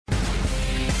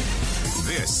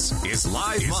This is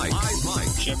Live Mike.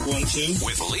 Check 1, 2.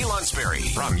 With Lee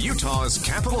Lunsberry. From Utah's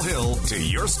Capitol Hill to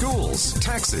your schools,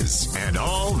 taxes, and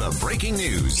all the breaking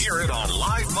news. Hear it on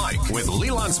Live Mike with Lee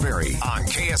Lunsberry on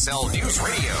KSL News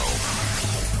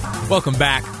Radio. Welcome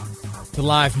back to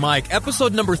Live Mike,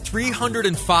 episode number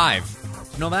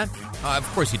 305. You know that? Of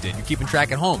course you did. You're keeping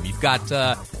track at home. You've got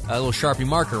a little Sharpie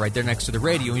marker right there next to the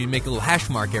radio, and you make a little hash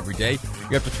mark every day.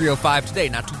 You're up to 305 today.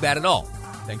 Not too bad at all.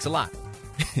 Thanks a lot.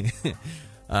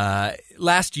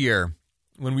 Last year,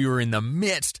 when we were in the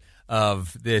midst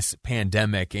of this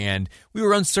pandemic and we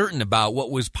were uncertain about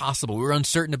what was possible, we were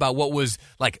uncertain about what was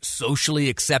like socially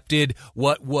accepted,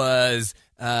 what was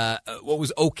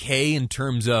okay in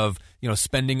terms of, you know,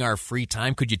 spending our free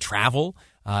time. Could you travel?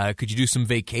 Could you do some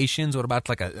vacations? What about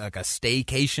like a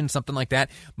staycation, something like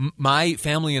that? My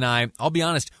family and I, I'll be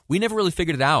honest, we never really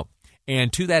figured it out.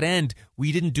 And to that end,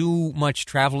 we didn't do much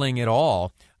traveling at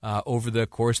all over the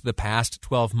course of the past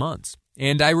 12 months.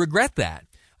 And I regret that.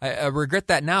 I regret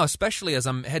that now, especially as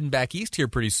I'm heading back east here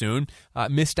pretty soon.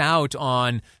 Missed out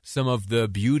on some of the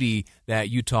beauty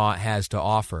that Utah has to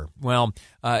offer. Well,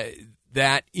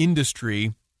 that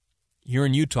industry here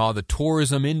in Utah, the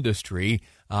tourism industry,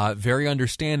 very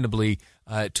understandably,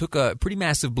 took a pretty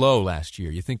massive blow last year.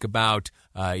 You think about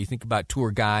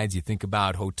tour guides, you think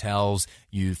about hotels,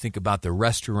 you think about the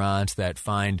restaurants that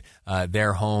find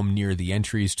their home near the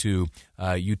entries to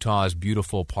Utah's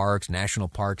beautiful parks, national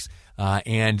parks,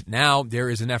 and now there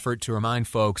is an effort to remind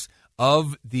folks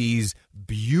of these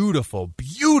beautiful,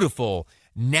 beautiful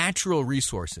natural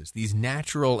resources, these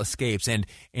natural escapes,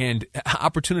 and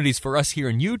opportunities for us here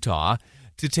in Utah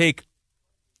to take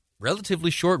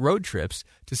relatively short road trips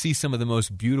to see some of the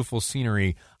most beautiful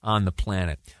scenery on the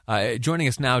planet. Joining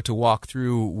us now to walk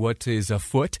through what is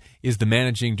afoot is the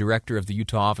Managing Director of the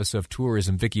Utah Office of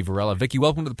Tourism, Vicki Varela. Vicki,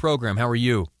 welcome to the program. How are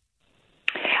you?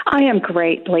 I am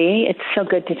great, Lee. It's so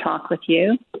good to talk with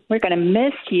you. We're going to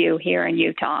miss you here in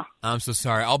Utah. I'm so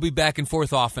sorry. I'll be back and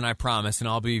forth often, I promise, and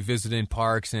I'll be visiting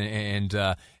parks and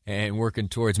working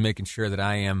towards making sure that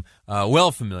I am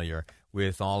well familiar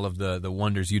with all of the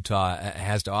wonders Utah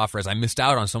has to offer, as I missed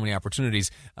out on so many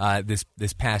opportunities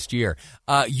this past year.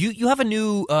 You have a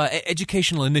new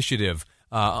educational initiative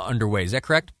underway. Is that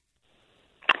correct?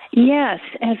 Yes,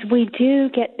 as we do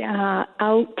get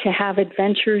out to have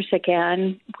adventures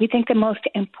again, we think the most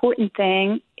important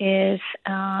thing is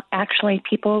actually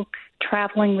people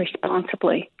traveling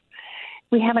responsibly.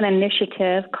 We have an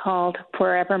initiative called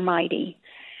Forever Mighty.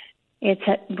 It's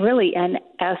really an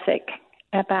ethic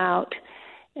about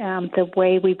the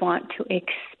way we want to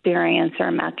experience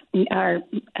our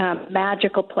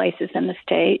magical places in the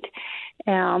state,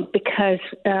 because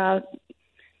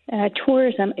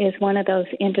tourism is one of those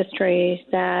industries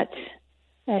that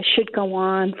should go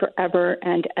on forever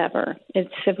and ever. It's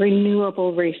a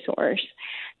renewable resource.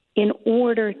 In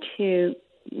order to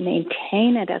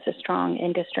maintain it as a strong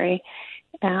industry,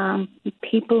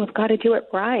 people have got to do it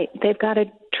right. They've got to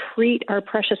treat our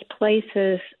precious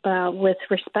places with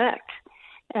respect.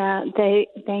 They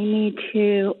need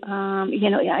to,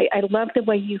 I love the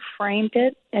way you framed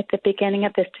it at the beginning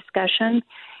of this discussion.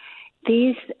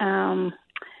 These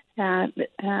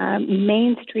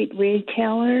Main Street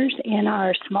retailers in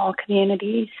our small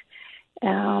communities,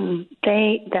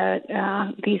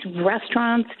 these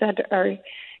restaurants that are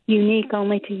unique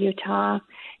only to Utah,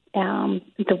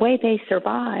 the way they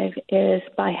survive is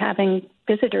by having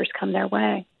visitors come their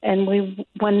way. And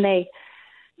when they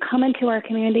come into our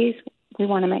communities, we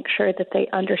want to make sure that they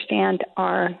understand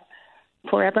our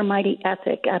Forever Mighty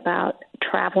ethic about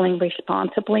traveling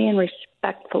responsibly and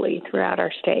respectfully throughout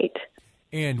our state.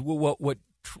 And what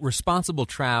responsible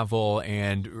travel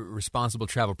and responsible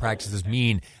travel practices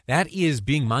mean, that is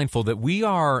being mindful that we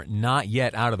are not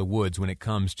yet out of the woods when it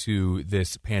comes to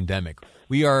this pandemic.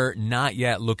 We are not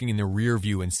yet looking in the rear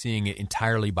view and seeing it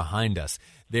entirely behind us.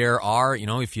 There are,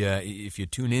 if you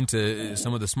tune into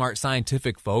some of the smart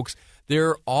scientific folks,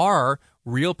 there are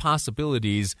real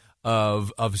possibilities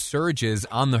of surges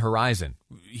on the horizon.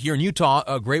 Here in Utah,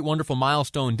 a great, wonderful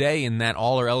milestone day in that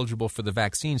all are eligible for the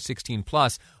vaccine, 16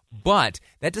 plus. But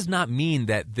that does not mean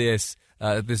that this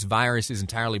virus is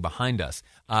entirely behind us.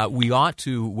 We ought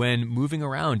to, when moving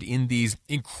around in these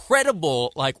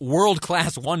incredible,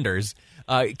 world-class wonders,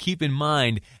 keep in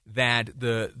mind that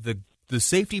the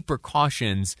safety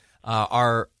precautions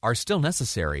are still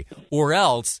necessary, or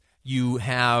else you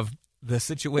have the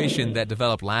situation that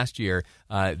developed last year,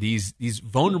 these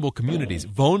vulnerable communities,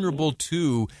 vulnerable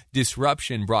to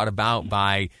disruption brought about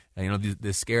by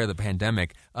the scare of the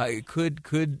pandemic,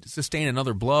 could sustain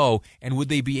another blow. And would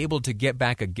they be able to get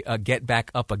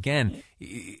back up again?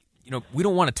 We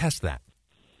don't want to test that.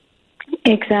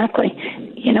 Exactly.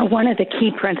 One of the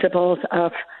key principles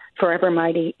of Forever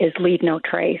Mighty is leave no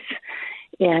trace.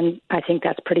 And I think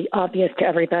that's pretty obvious to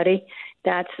everybody.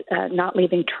 That's not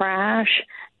leaving trash,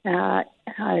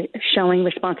 showing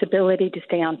responsibility to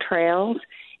stay on trails.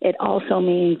 It also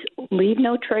means leave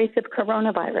no trace of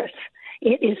coronavirus.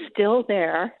 It is still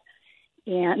there,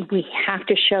 and we have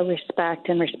to show respect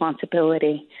and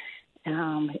responsibility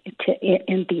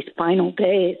in these final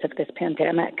days of this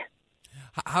pandemic.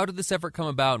 How did this effort come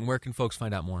about, and where can folks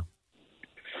find out more?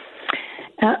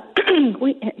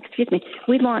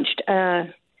 We launched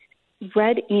a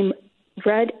Red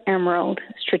Emerald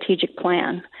strategic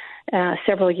plan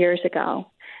several years ago,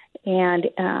 and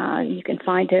you can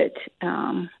find it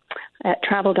at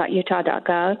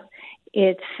travel.utah.gov.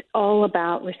 It's all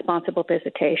about responsible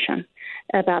visitation,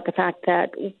 about the fact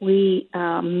that we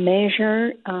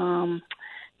measure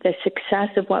the success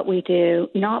of what we do,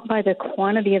 not by the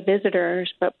quantity of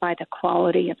visitors, but by the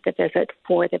quality of the visit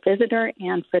for the visitor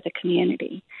and for the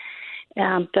community.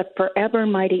 The Forever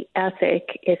Mighty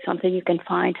ethic is something you can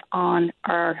find on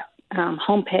our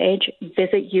homepage,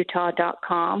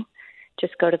 visitutah.com.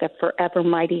 Just go to the Forever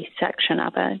Mighty section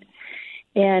of it.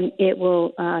 And it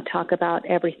will talk about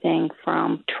everything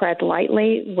from tread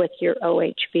lightly with your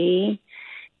OHV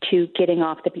to getting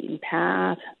off the beaten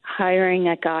path, hiring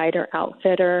a guide or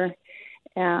outfitter,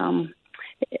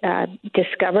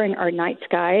 discovering our night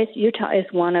skies. Utah is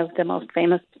one of the most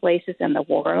famous places in the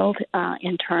world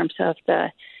in terms of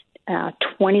the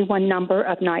 21 number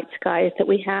of night skies that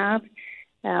we have,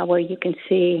 where you can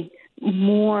see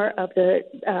more of the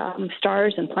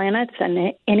stars and planets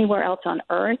than anywhere else on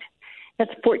Earth.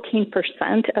 That's 14%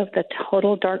 of the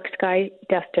total dark sky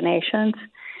destinations.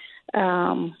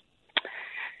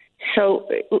 So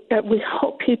we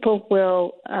hope people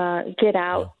will get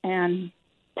out and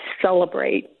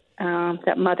celebrate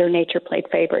that Mother Nature played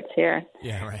favorites here.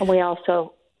 Yeah, right. And we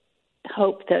also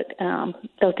hope that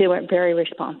they'll do it very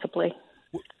responsibly.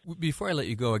 Before I let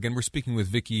you go, again, we're speaking with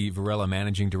Vicki Varela,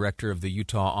 Managing Director of the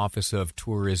Utah Office of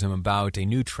Tourism, about a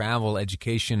new travel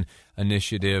education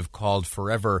initiative called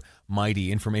Forever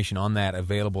Mighty. Information on that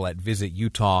available at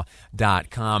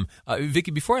visitutah.com.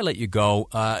 Vicki, before I let you go,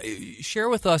 share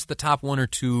with us the top one or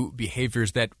two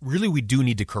behaviors that really we do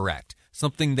need to correct.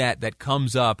 Something that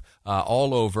comes up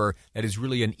all over that is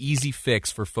really an easy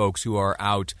fix for folks who are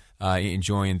out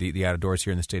enjoying the outdoors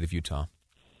here in the state of Utah.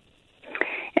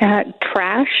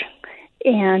 Trash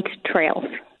and trails.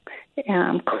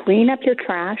 Clean up your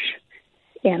trash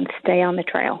and stay on the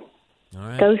trail. All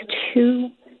right. Those two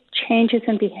changes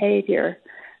in behavior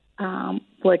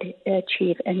would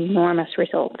achieve enormous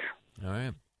results. All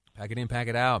right. Pack it in, pack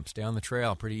it out. Stay on the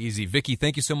trail. Pretty easy. Vicki,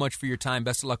 thank you so much for your time.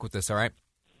 Best of luck with this, all right?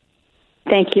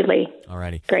 Thank you, Lee. All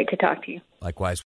righty. Great to talk to you. Likewise.